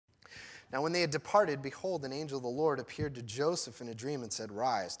Now when they had departed, behold, an angel of the Lord appeared to Joseph in a dream and said,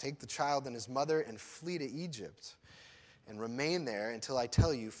 Rise, take the child and his mother and flee to Egypt, and remain there until I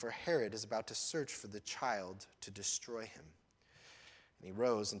tell you, for Herod is about to search for the child to destroy him. And he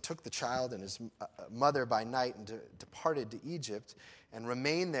rose and took the child and his mother by night and departed to Egypt, and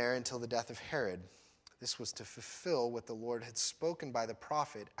remained there until the death of Herod. This was to fulfill what the Lord had spoken by the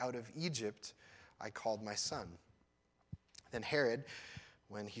prophet, Out of Egypt I called my son. Then Herod,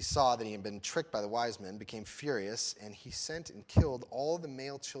 when he saw that he had been tricked by the wise men, became furious, and he sent and killed all the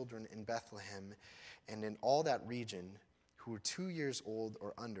male children in Bethlehem and in all that region who were 2 years old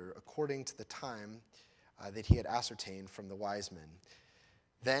or under, according to the time that he had ascertained from the wise men.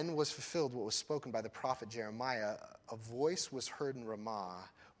 Then was fulfilled what was spoken by the prophet Jeremiah. A voice was heard in Ramah,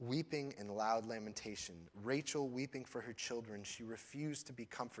 weeping and loud lamentation. Rachel weeping for her children. She refused to be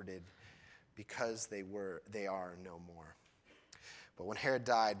comforted because they are no more. But when Herod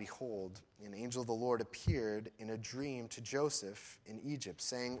died, behold, an angel of the Lord appeared in a dream to Joseph in Egypt,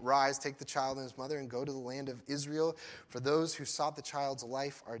 saying, Rise, take the child and his mother, and go to the land of Israel, for those who sought the child's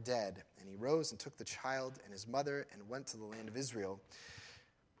life are dead. And he rose and took the child and his mother and went to the land of Israel.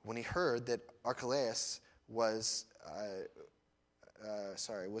 When he heard that Archelaus was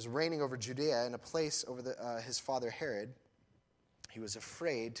reigning over Judea in a place over his father Herod, he was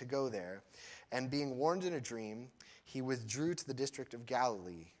afraid to go there. And being warned in a dream, he withdrew to the district of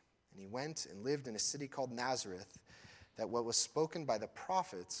Galilee. And he went and lived in a city called Nazareth, that what was spoken by the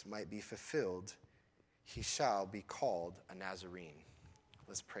prophets might be fulfilled. He shall be called a Nazarene.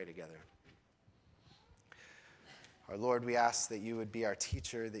 Let's pray together. Our Lord, we ask that you would be our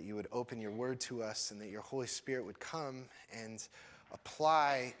teacher, that you would open your word to us, and that your Holy Spirit would come and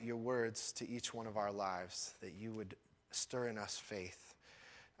apply your words to each one of our lives, that you would stir in us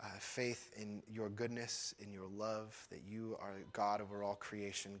faith in your goodness, in your love, that you are God over all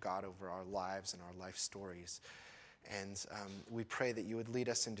creation, God over our lives and our life stories. And we pray that you would lead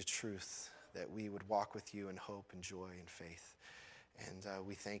us into truth, that we would walk with you in hope and joy and faith. And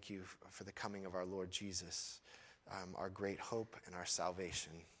we thank you for the coming of our Lord Jesus, our great hope and our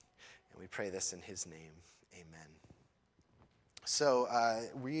salvation. And we pray this in his name. Amen. So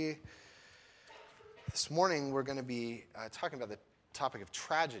this morning we're going to be talking about the topic of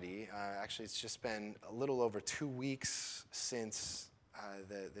tragedy. Actually, it's just been a little over 2 weeks since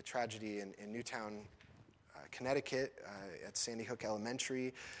the tragedy in Newtown, Connecticut, at Sandy Hook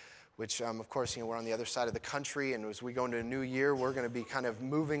Elementary, which, of course, we're on the other side of the country, and as we go into a new year, we're going to be kind of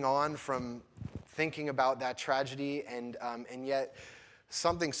moving on from thinking about that tragedy, and yet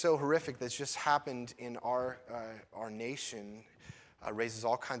something so horrific that's just happened in our nation raises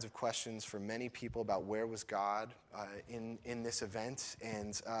all kinds of questions for many people about where was God in this event,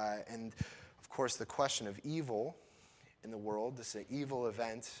 and of course the question of evil in the world. This is an evil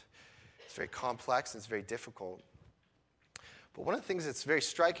event. It's very complex. It's very difficult. But one of the things that's very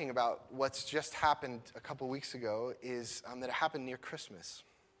striking about what's just happened a couple weeks ago is that it happened near Christmas.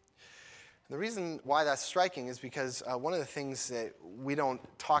 And the reason why that's striking is because one of the things that we don't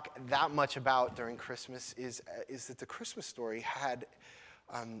talk that much about during Christmas is that the Christmas story had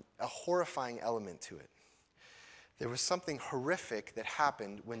a horrifying element to it. There was something horrific that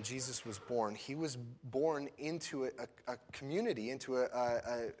happened when Jesus was born. He was born into a community, into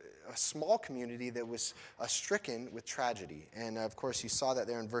a small community that was stricken with tragedy. And of course, you saw that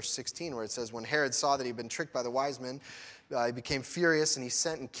there in verse 16, where it says, When Herod saw that he had been tricked by the wise men, he became furious, and he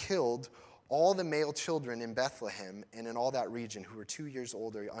sent and killed all the male children in Bethlehem and in all that region who were 2 years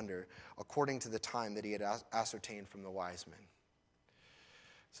old or under, according to the time that he had ascertained from the wise men.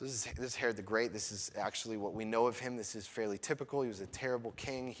 So this is Herod the Great. This is actually what we know of him. This is fairly typical. He was a terrible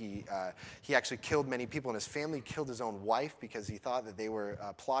king. He actually killed many people in his family. He killed his own wife because he thought that they were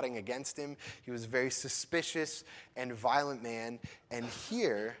plotting against him. He was a very suspicious and violent man. And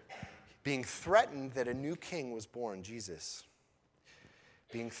here, being threatened that a new king was born, Jesus,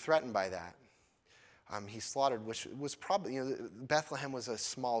 being threatened by that, he slaughtered, which was probably, Bethlehem was a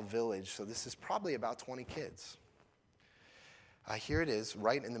small village, so this is probably about 20 kids. Here it is,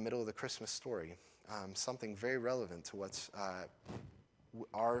 right in the middle of the Christmas story, something very relevant to what's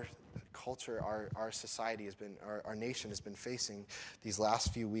our culture, our society has been, our nation has been facing these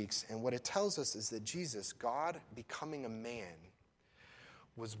last few weeks. And what it tells us is that Jesus, God becoming a man,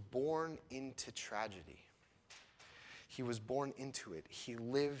 was born into tragedy. He was born into it. He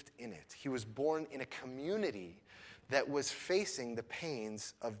lived in it. He was born in a community that was facing the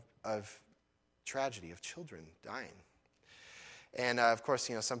pains of tragedy, of children dying. And of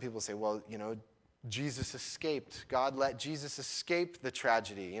course, some people say, well, Jesus escaped. God let Jesus escape the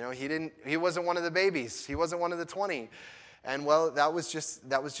tragedy. He wasn't one of the babies. He wasn't one of the 20. And well, that was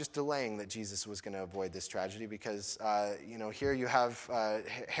just delaying that Jesus was going to avoid this tragedy, because here you have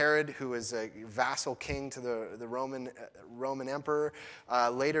Herod, who is a vassal king to the Roman emperor.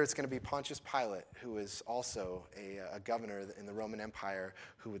 Later, it's going to be Pontius Pilate, who is also a governor in the Roman Empire,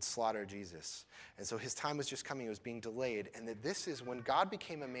 who would slaughter Jesus. And so his time was just coming; it was being delayed. And that this is when God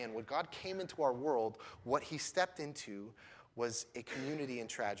became a man, when God came into our world. What he stepped into was a community in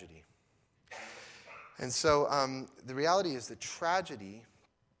tragedy. And so the reality is that tragedy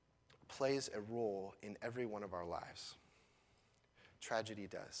plays a role in every one of our lives. Tragedy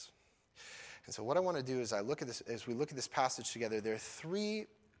does. And so what I want to do is as we look at this passage together, there are three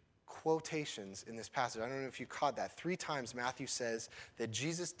quotations in this passage. I don't know if you caught that. 3 times Matthew says that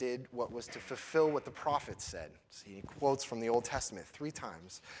Jesus did what was to fulfill what the prophets said. So he quotes from the Old Testament 3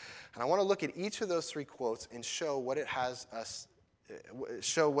 times. And I want to look at each of those 3 quotes and show what it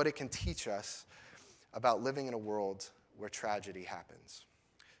can teach us about living in a world where tragedy happens.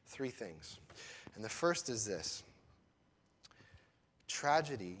 3 things. And the first is this: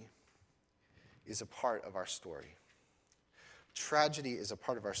 tragedy is a part of our story. Tragedy is a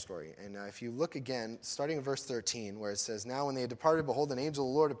part of our story. And if you look again, starting in verse 13, where it says, "Now when they had departed, behold, an angel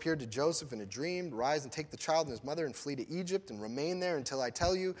of the Lord appeared to Joseph in a dream. Rise and take the child and his mother and flee to Egypt and remain there until I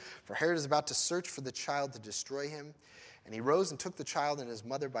tell you, for Herod is about to search for the child to destroy him. And he rose and took the child and his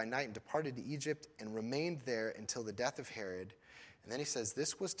mother by night and departed to Egypt and remained there until the death of Herod." And then he says,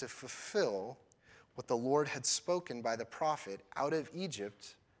 "This was to fulfill what the Lord had spoken by the prophet, out of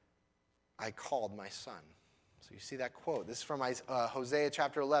Egypt I called my son." So you see that quote. This is from Hosea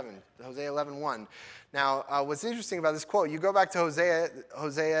chapter 11, Hosea 11:1. Now, what's interesting about this quote, you go back to Hosea.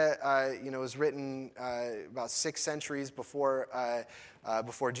 Hosea, was written about 6 centuries before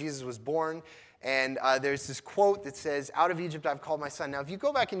Jesus was born. And there's this quote that says, "Out of Egypt I've called my son." Now, if you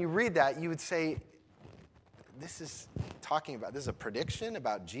go back and you read that, you would say, this is a prediction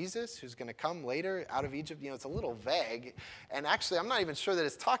about Jesus who's going to come later out of Egypt. It's a little vague. And actually, I'm not even sure that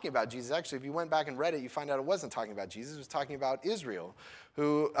it's talking about Jesus. Actually, if you went back and read it, you find out it wasn't talking about Jesus. It was talking about Israel,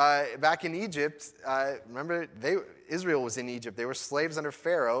 who back in Egypt, remember, Israel was in Egypt. They were slaves under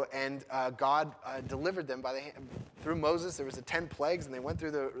Pharaoh, and God delivered them through Moses. There was the 10 plagues, and they went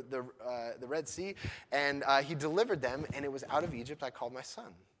through the Red Sea, and he delivered them, and it was out of Egypt I called my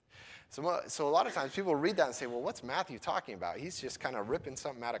son. So a lot of times people read that and say, well, what's Matthew talking about? He's just kind of ripping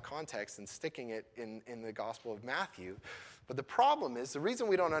something out of context and sticking it in the Gospel of Matthew. But the problem is, the reason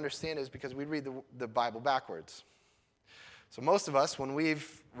we don't understand it is because we read the Bible backwards. So most of us, when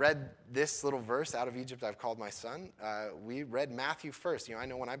we've read this little verse, "Out of Egypt I've called my son," we read Matthew first. I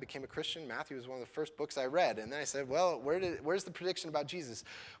know when I became a Christian, Matthew was one of the first books I read. And then I said, well, where's the prediction about Jesus?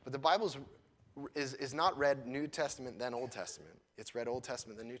 But the Bible is not read New Testament, then Old Testament. It's read Old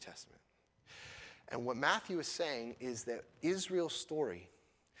Testament, then New Testament. And what Matthew is saying is that Israel's story,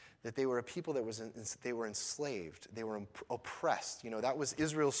 that they were a people they were enslaved, they were oppressed. That was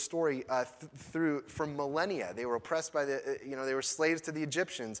Israel's story from millennia. They were oppressed by they were slaves to the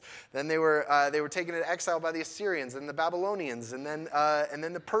Egyptians. Then they were taken into exile by the Assyrians and the Babylonians, and then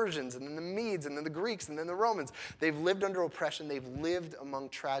the Persians, and then the Medes, and then the Greeks, and then the Romans. They've lived under oppression. They've lived among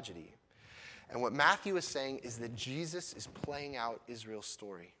tragedy. And what Matthew is saying is that Jesus is playing out Israel's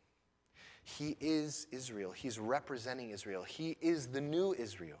story. He is Israel. He's representing Israel. He is the new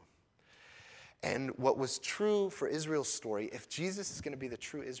Israel. And what was true for Israel's story, if Jesus is going to be the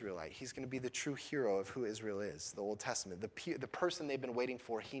true Israelite, he's going to be the true hero of who Israel is, the Old Testament, the person they've been waiting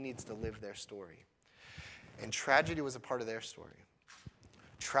for. He needs to live their story. And tragedy was a part of their story.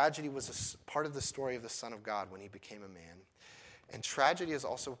 Tragedy was a part of the story of the Son of God when he became a man. And tragedy is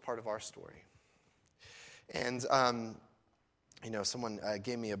also a part of our story. And, someone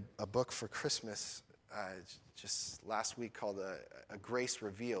gave me a book for Christmas just last week called A Grace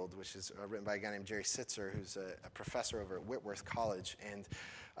Revealed, which is written by a guy named Jerry Sitzer, who's a professor over at Whitworth College. And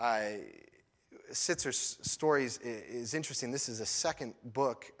Sitzer's stories is interesting. This is a second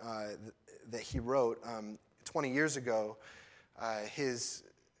book that he wrote. 20 years ago,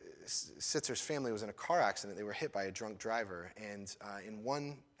 Sitzer's family was in a car accident. They were hit by a drunk driver. And in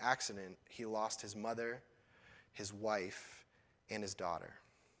one accident, he lost his mother, his wife, and his daughter.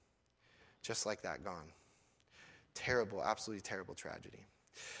 Just like that, gone. Terrible, absolutely terrible tragedy.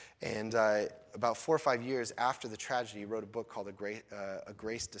 And about 4 or 5 years after the tragedy, he wrote a book called A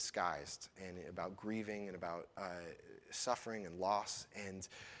Grace Disguised, and about grieving and about suffering and loss. And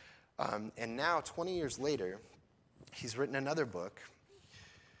now, 20 years later, he's written another book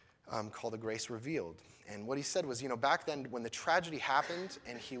called A Grace Revealed. And what he said was, back then when the tragedy happened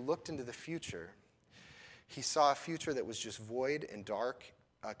and he looked into the future, he saw a future that was just void and dark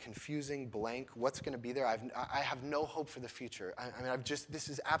confusing, blank. What's going to be there? I have no hope for the future. I mean, this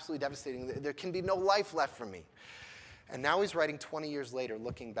is absolutely devastating. There can be no life left for me. And now he's writing 20 years later,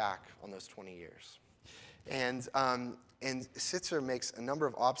 looking back on those 20 years. And Sitzer makes a number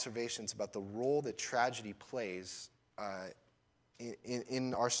of observations about the role that tragedy plays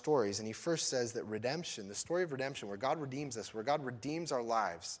in our stories. And he first says that redemption, the story of redemption, where God redeems us, where God redeems our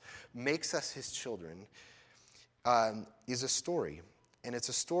lives, makes us his children, is a story. And it's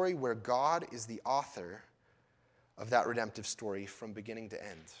a story where God is the author of that redemptive story from beginning to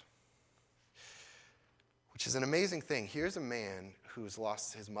end. Which is an amazing thing. Here's a man who's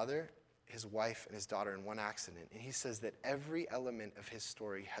lost his mother, his wife, and his daughter in one accident. And he says that every element of his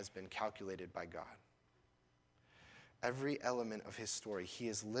story has been calculated by God. Every element of his story. He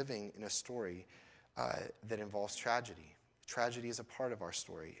is living in a story that involves tragedy. Tragedy is a part of our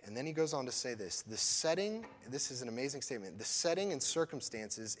story. And then he goes on to say this. The setting, this is an amazing statement, the setting and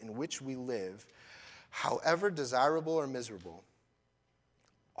circumstances in which we live, however desirable or miserable,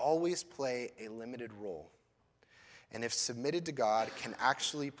 always play a limited role. And if submitted to God, can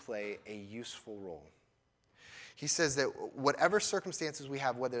actually play a useful role. He says that whatever circumstances we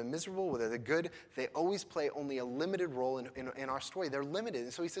have, whether they're miserable, whether they're good, they always play only a limited role in our story. They're limited.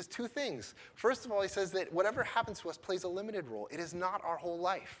 And so he says two things. First of all, he says that whatever happens to us plays a limited role. It is not our whole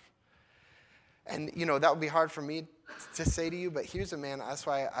life. And, that would be hard for me to say to you, but here's a man, that's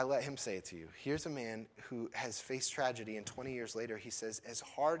why I let him say it to you. Here's a man who has faced tragedy, and 20 years later, he says, as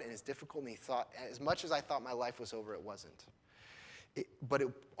hard and as difficult, and he thought, as much as I thought my life was over, it wasn't. But it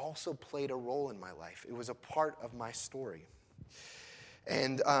also played a role in my life. It was a part of my story.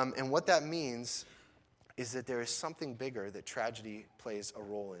 And what that means is that there is something bigger that tragedy plays a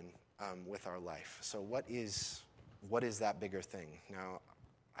role in with our life. So what is that bigger thing? Now,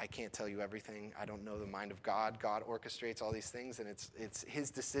 I can't tell you everything. I don't know the mind of God. God orchestrates all these things, and it's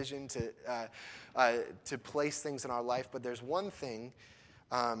his decision to place things in our life. But there's one thing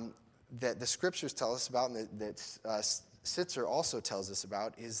that the scriptures tell us about, and that Sitzer also tells us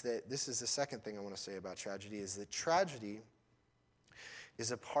about, is that this is the second thing I want to say about tragedy, is that tragedy is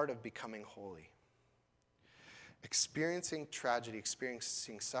a part of becoming holy. Experiencing tragedy,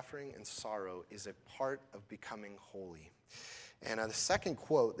 experiencing suffering and sorrow is a part of becoming holy. And the second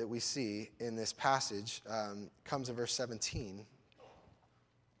quote that we see in this passage comes in verse 17.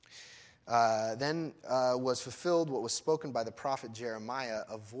 Then was fulfilled what was spoken by the prophet Jeremiah.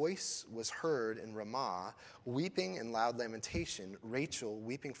 A voice was heard in Ramah, weeping and loud lamentation. Rachel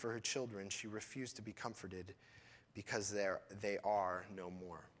weeping for her children. She refused to be comforted because they are no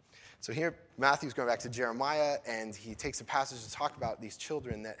more. So here Matthew's going back to Jeremiah, and he takes a passage to talk about these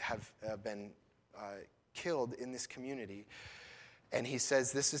children that have been killed in this community. And he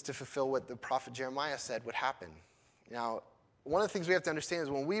says this is to fulfill what the prophet Jeremiah said would happen. Now, one of the things we have to understand is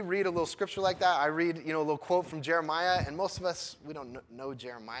when we read a little scripture like that, I read, a little quote from Jeremiah, and most of us, we don't know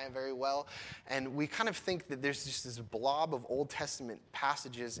Jeremiah very well, and we kind of think that there's just this blob of Old Testament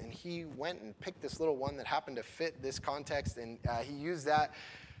passages, and he went and picked this little one that happened to fit this context, and he used that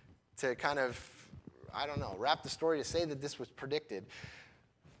to kind of, wrap the story to say that this was predicted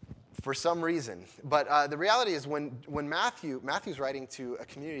for some reason. But the reality is when Matthew's writing to a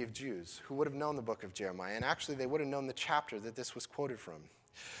community of Jews who would have known the book of Jeremiah, and actually they would have known the chapter that this was quoted from.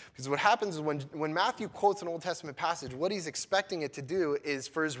 Because what happens is when Matthew quotes an Old Testament passage, what he's expecting it to do is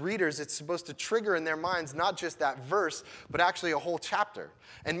for his readers, it's supposed to trigger in their minds not just that verse, but actually a whole chapter.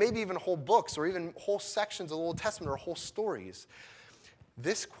 And maybe even whole books or even whole sections of the Old Testament or whole stories.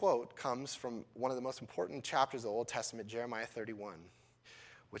 This quote comes from one of the most important chapters of the Old Testament, Jeremiah 31.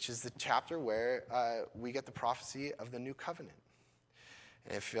 Which is the chapter where we get the prophecy of the new covenant.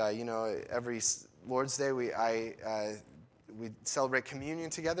 And if, every Lord's Day we celebrate communion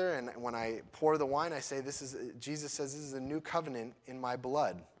together, and when I pour the wine, I say, Jesus says, this is a new covenant in my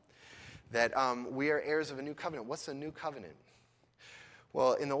blood, that we are heirs of a new covenant. What's a new covenant?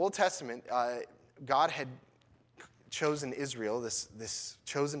 Well, in the Old Testament, God had chosen Israel, this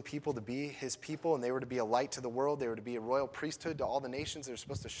chosen people, to be his people, and they were to be a light to the world. They were to be a royal priesthood to all the nations. They were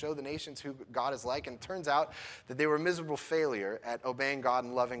supposed to show the nations who God is like, and it turns out that they were a miserable failure at obeying God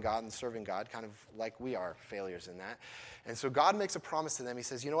and loving God and serving God, kind of like we are failures in that. And so God makes a promise to them. He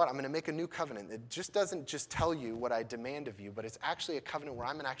says, you know what, I'm going to make a new covenant that just doesn't just tell you what I demand of you, but it's actually a covenant where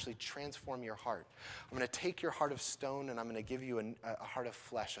I'm going to actually transform your heart. I'm going to take your heart of stone, and I'm going to give you a heart of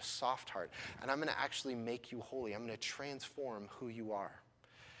flesh, a soft heart, and I'm going to actually make you holy. I'm going to transform who you are.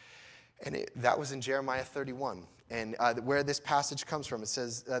 And that was in Jeremiah 31. And where this passage comes from, it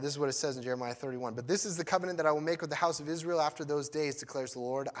says, this is what it says in Jeremiah 31. But this is the covenant that I will make with the house of Israel after those days, declares the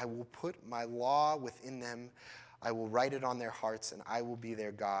Lord. I will put my law within them. I will write it on their hearts, and I will be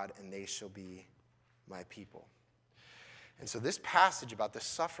their God, and they shall be my people. And so this passage about the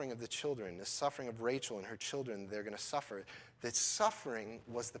suffering of the children, the suffering of Rachel and her children, they're going to suffer, that suffering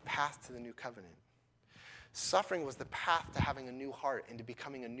was the path to the new covenant. Suffering was the path to having a new heart and to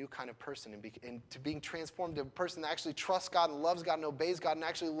becoming a new kind of person and to being transformed to a person that actually trusts God and loves God and obeys God and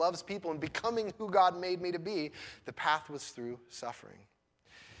actually loves people and becoming who God made me to be. The path was through suffering.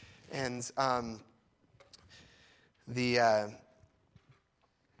 And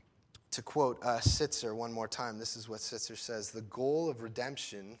to quote Sitzer one more time, this is what Sitzer says: the goal of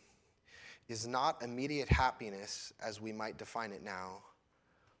redemption is not immediate happiness as we might define it now,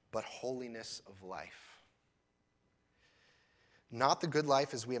 but holiness of life. Not the good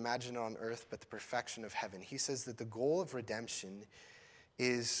life as we imagine it on earth, but the perfection of heaven. He says that the goal of redemption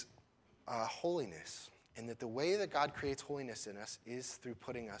is holiness, and that the way that God creates holiness in us is through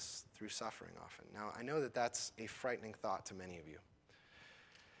putting us through suffering often. Now, I know that that's a frightening thought to many of you,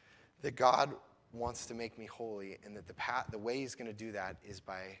 that God wants to make me holy, and that the way he's going to do that is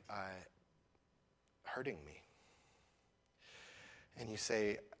by hurting me. And you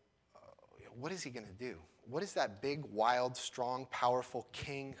say, what is he going to do? What is that big, wild, strong, powerful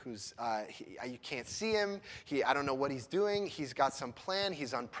king who's, you can't see him, I don't know what he's doing, he's got some plan,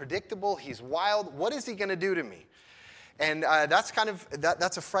 he's unpredictable, he's wild, what is he going to do to me? And that's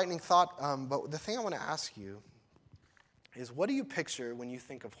a frightening thought, but the thing I want to ask you is, what do you picture when you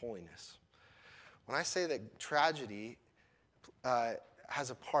think of holiness? When I say that tragedy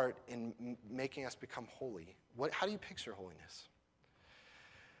has a part in making us become holy, how do you picture holiness?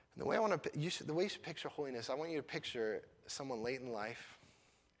 And the way you should picture holiness, I want you to picture someone late in life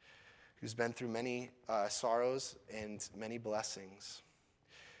who's been through many sorrows and many blessings.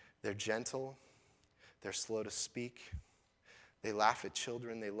 They're gentle, they're slow to speak, they laugh at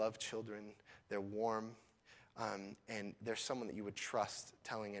children, they love children, they're warm, and they're someone that you would trust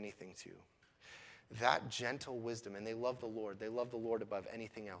telling anything to. That gentle wisdom, and they love the Lord above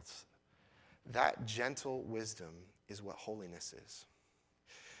anything else. That gentle wisdom is what holiness is.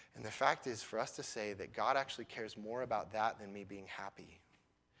 And the fact is, for us to say that God actually cares more about that than me being happy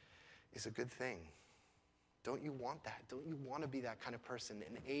is a good thing. Don't you want that? Don't you want to be that kind of person?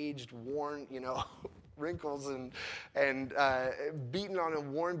 An aged, worn, wrinkles and beaten on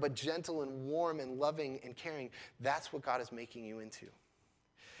and worn, but gentle and warm and loving and caring. That's what God is making you into.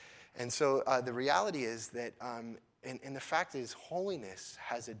 And so the reality is that, and the fact is, holiness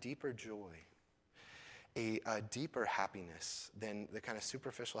has a deeper joy, a deeper happiness than the kind of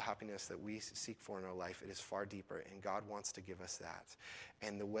superficial happiness that we seek for in our life. It is far deeper, and God wants to give us that.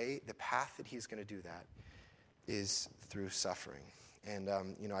 And the path that he's going to do that is through suffering. And,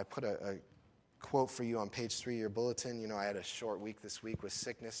 I put a quote for you on page 3 of your bulletin. I had a short week this week with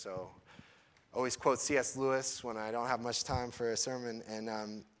sickness, so I always quote C.S. Lewis when I don't have much time for a sermon.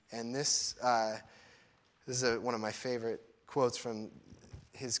 And this is one of my favorite quotes from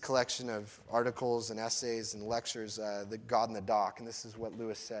his collection of articles and essays and lectures, The God in the Dock. And this is what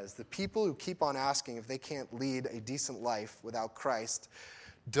Lewis says: the people who keep on asking if they can't lead a decent life without Christ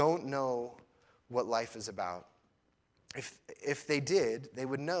don't know what life is about. If they did, they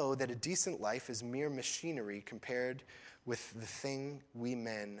would know that a decent life is mere machinery compared with the thing we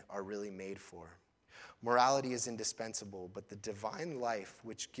men are really made for. Morality is indispensable, but the divine life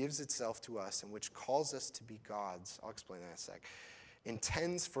which gives itself to us and which calls us to be gods, I'll explain that in a sec,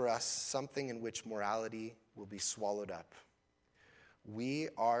 intends for us something in which morality will be swallowed up. We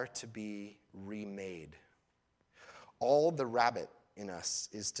are to be remade. All the rabbit in us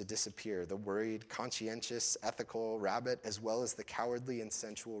is to disappear, the worried, conscientious, ethical rabbit, as well as the cowardly and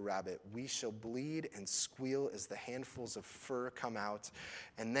sensual rabbit. We shall bleed and squeal as the handfuls of fur come out,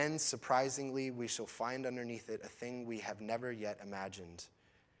 and then, surprisingly, we shall find underneath it a thing we have never yet imagined: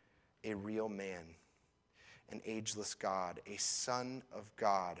 a real man, an ageless God, a son of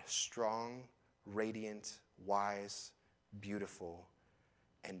God, strong, radiant, wise, beautiful,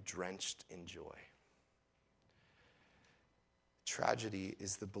 and drenched in joy. Tragedy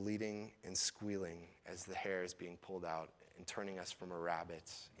is the bleating and squealing as the hair is being pulled out and turning us from a rabbit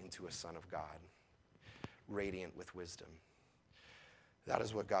into a son of God, radiant with wisdom. That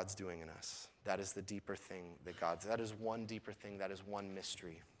is what God's doing in us. That is the deeper thing that is one deeper thing, that is one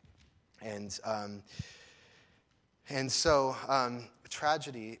mystery. And so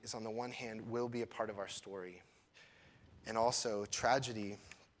tragedy is, on the one hand, will be a part of our story. And also, tragedy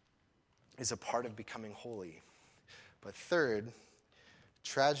is a part of becoming holy. But third,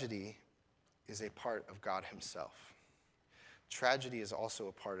 tragedy is a part of God himself. Tragedy is also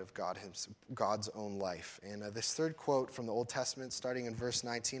a part of God's own life. And this third quote from the Old Testament, starting in verse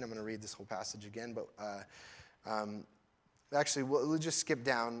 19, I'm going to read this whole passage again, but Actually, we'll just skip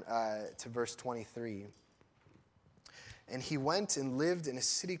down to verse 23. And he went and lived in a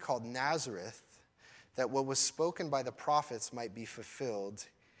city called Nazareth, that what was spoken by the prophets might be fulfilled.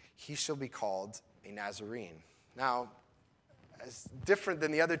 He shall be called a Nazarene. Now, as different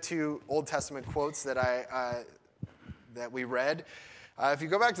than the other two Old Testament quotes that we read, if you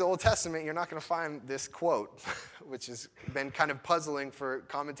go back to the Old Testament, you're not going to find this quote, which has been kind of puzzling for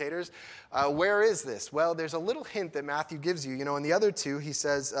commentators. Where is this? Well, there's a little hint that Matthew gives you. You know, in the other two, he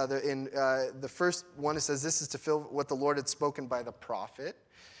says, in the first one, it says, this is to fill what the Lord had spoken by the prophet.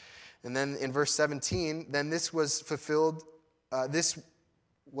 And then in verse 17, then then was fulfilled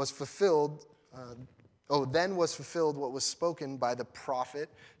what was spoken by the prophet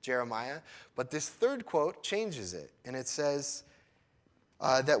Jeremiah. But this third quote changes it, and it says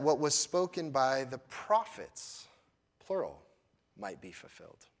that what was spoken by the prophets, plural, might be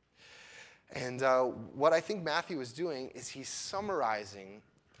fulfilled. And what I think Matthew is doing is he's summarizing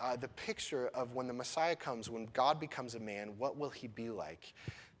the picture of when the Messiah comes, when God becomes a man, what will he be like?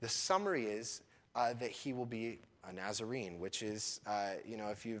 The summary is that he will be a Nazarene, which is,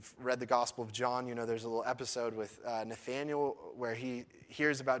 if you've read the Gospel of John, there's a little episode with Nathaniel where he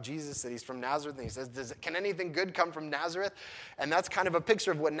hears about Jesus, that he's from Nazareth, and he says, can anything good come from Nazareth? And that's kind of a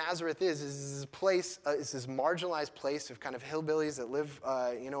picture of what Nazareth is this place, it's this marginalized place of kind of hillbillies that live,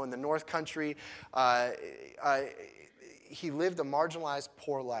 in the North Country. He lived a marginalized,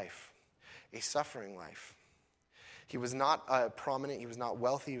 poor life, a suffering life. He was not prominent, he was not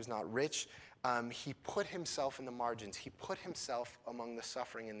wealthy, he was not rich. He put himself in the margins. He put himself among the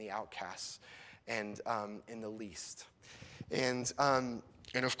suffering and the outcasts and in the least. And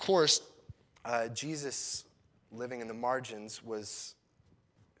of course, Jesus living in the margins was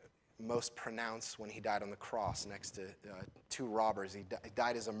most pronounced when he died on the cross next to two robbers. He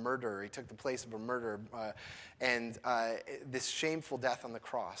died as a murderer. He took the place of a murderer. And this shameful death on the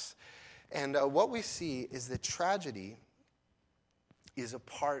cross. And what we see is that tragedy is a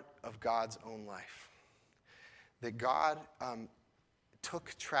part of God's own life. That God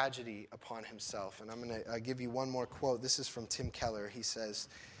took tragedy upon himself. And I'm going to give you one more quote. This is from Tim Keller. He says,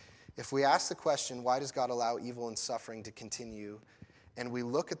 if we ask the question, why does God allow evil and suffering to continue, and we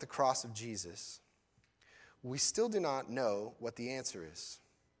look at the cross of Jesus, we still do not know what the answer is.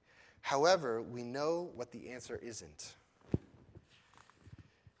 However, we know what the answer isn't.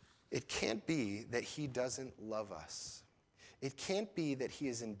 It can't be that he doesn't love us. It can't be that he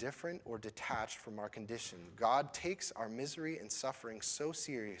is indifferent or detached from our condition. God takes our misery and suffering so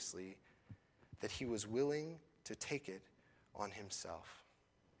seriously that he was willing to take it on himself.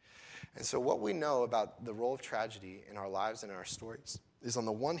 And so what we know about the role of tragedy in our lives and in our stories is, on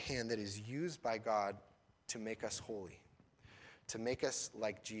the one hand, that it is used by God to make us holy, to make us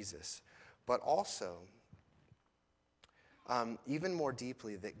like Jesus, but also even more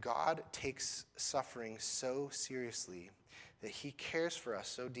deeply, that God takes suffering so seriously, that he cares for us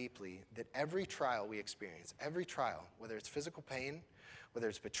so deeply, that every trial we experience, every trial, whether it's physical pain, whether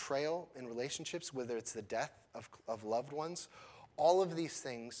it's betrayal in relationships, whether it's the death of loved ones, all of these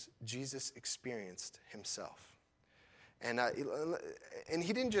things Jesus experienced himself. And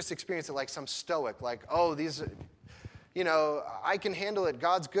he didn't just experience it like some stoic, like, oh, these, I can handle it.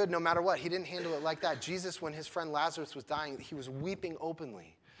 God's good no matter what. He didn't handle it like that. Jesus, when his friend Lazarus was dying, he was weeping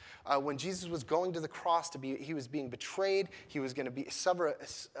openly. When Jesus was going to the cross he was being betrayed. He was going to suffer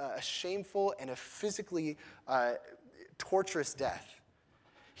a shameful and a physically torturous death.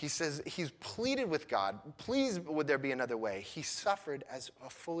 He says he's pleaded with God, please would there be another way. He suffered as a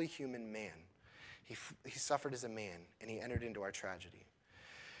fully human man. He suffered as a man, and he entered into our tragedy.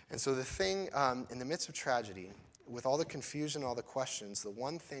 And so the thing, in the midst of tragedy, with all the confusion, all the questions, the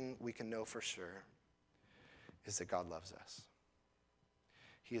one thing we can know for sure is that God loves us.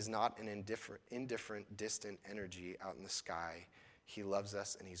 He is not an indifferent, distant energy out in the sky. He loves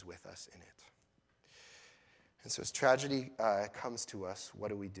us, and he's with us in it. And so as tragedy comes to us, what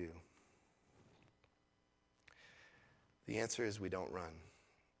do? The answer is we don't run.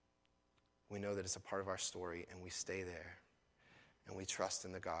 We know that it's a part of our story, and we stay there, and we trust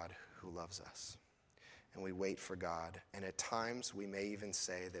in the God who loves us. And we wait for God. And at times, we may even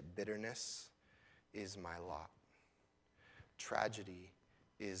say that bitterness is my lot. Tragedy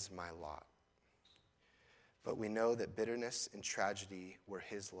is my lot. But we know that bitterness and tragedy were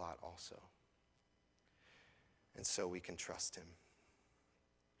his lot also. And so we can trust him.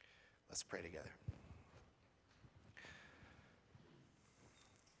 Let's pray together.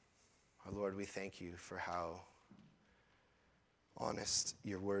 Our Lord, we thank you for how honest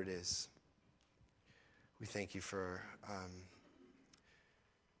your word is. We thank you for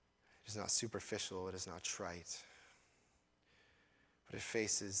It is not superficial, it is not trite, but it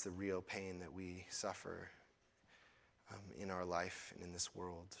faces the real pain that we suffer in our life and in this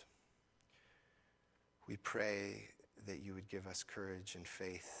world. We pray that you would give us courage and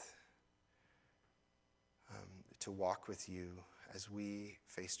faith to walk with you as we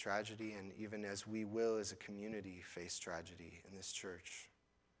face tragedy, and even as we will as a community face tragedy in this church.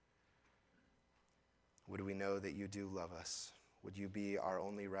 Would we know that you do love us? Would you be our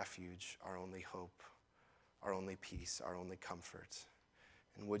only refuge, our only hope, our only peace, our only comfort?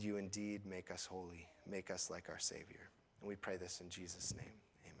 And would you indeed make us holy, make us like our Savior? And we pray this in Jesus' name.